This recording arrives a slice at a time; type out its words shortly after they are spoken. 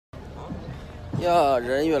呀，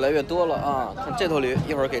人越来越多了啊！看这头驴，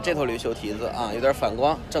一会儿给这头驴修蹄子啊，有点反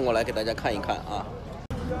光，正过来给大家看一看啊。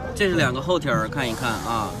这是2个后蹄儿，看一看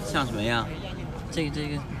啊，像什么呀？这个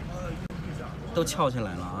都翘起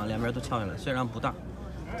来了啊，两边都翘起来，虽然不大，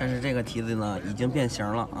但是这个蹄子呢已经变形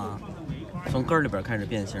了啊，从根儿里边开始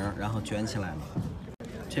变形，然后卷起来了。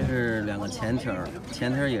这是2个前蹄儿，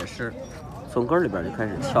前蹄儿也是从根儿里边就开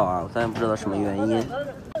始翘啊，咱也不知道什么原因。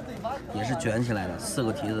也是卷起来的，4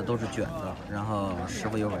个蹄子都是卷的，然后师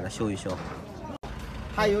傅一会儿给它修一修。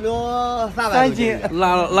还有了300斤，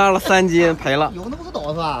拉了3斤，赔了。有那不是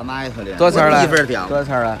多少买回来？多少钱了？一份掉。多少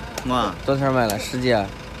钱了？嘛？多少钱买了？10斤。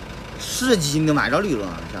10斤都买着驴了，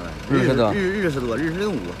现在。20多。20多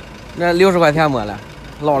，25。那60块钱没了，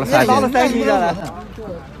捞了3斤。捞了3斤下来，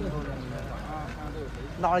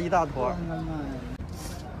拉了一大坨。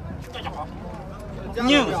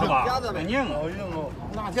硬是吧？硬哦，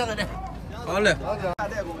那现在这。好嘞，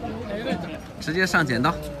直接上剪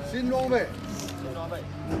刀。新装备。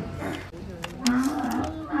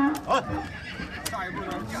好，下一步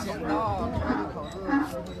就是剪刀。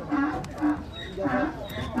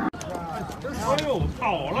哎呦，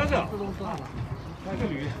倒了这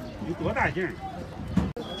驴有多大劲儿？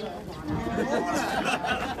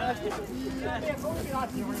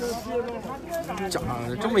长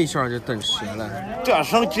这么一圈就蹬折了，这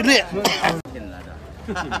生鸡肋。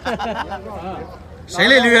谁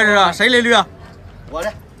的驴啊？谁的驴啊？我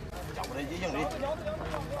的，我的硬驴，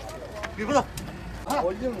驴不动。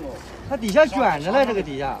好硬哦！它底下卷着呢，这个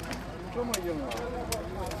底下。这么硬啊！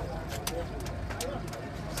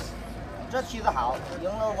这蹄子好，硬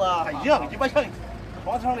了我。硬，鸡巴硬，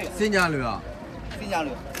黄成的。新疆驴啊？新疆驴。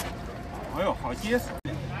哎呦，好结实。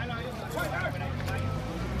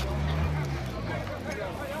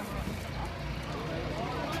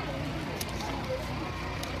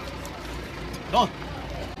走。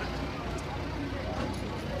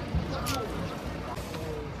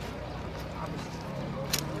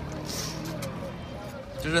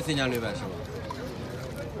这是新疆驴呗，是吧？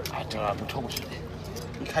哎，这不臭不是的。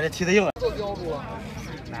你看这蹄子硬啊！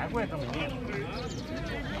难怪这么硬。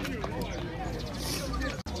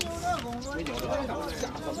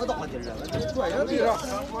怎么大劲儿啊？这拽着地上。什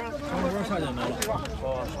么时候上剪刀了？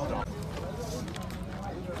哦，稍等。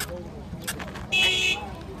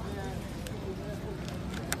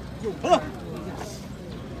不动。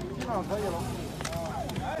这样可以了。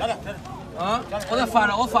来来来。啊！我再发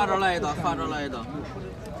着来一道，发着来一道。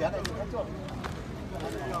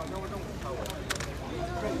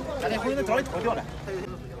咱这回头找你脱掉了。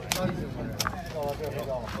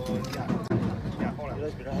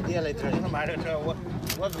你买这车，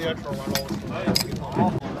我直接抽完了。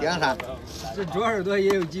好，点上。这主耳朵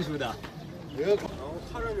也有技术的。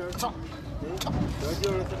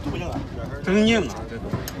真硬啊！这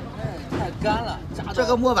太干了，这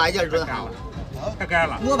个磨白劲儿真好。太干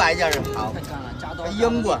了。磨白劲儿好。太干了，夹刀。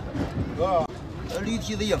硬过。驴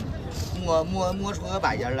蹄子硬，磨出个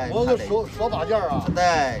白劲儿来。我说大件儿啊。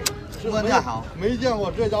对，磨得好。没见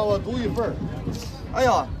过这家伙独一份儿。哎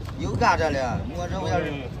呦，有干这了，磨这玩意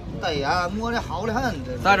儿，对呀，磨的好的很。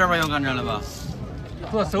咱这边有干这了吧？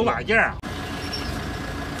做手把件儿。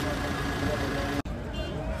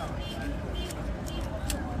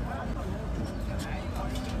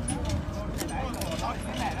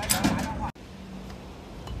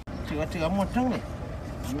这个磨正的。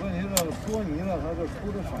你问题这说泥呢，它这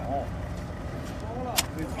出的少。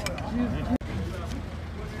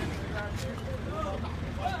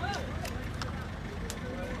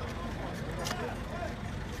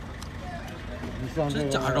你像这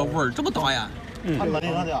家伙味儿这么大呀！这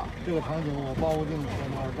个场景我包不定在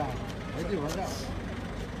哪儿站，没地方站。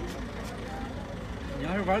你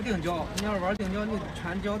要是玩定焦，你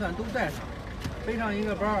全胶带都带上，背上一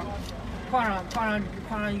个包，挎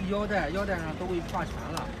上一个腰带，腰带上都给你挎全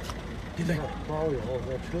了。对，包有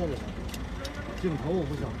在车里，镜头我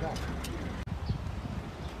不想干。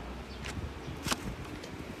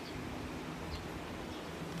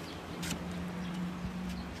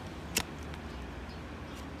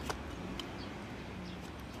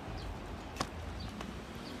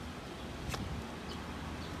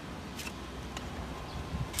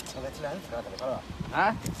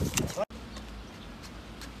哎。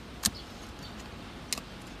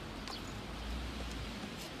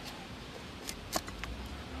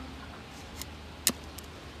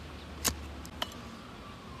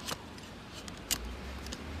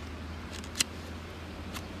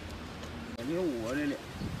你说我这里。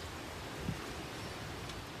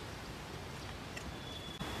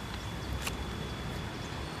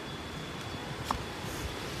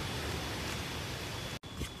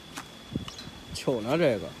糗了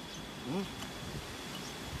这个，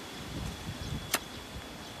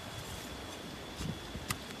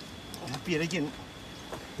憋得紧。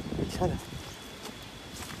瞧瞧，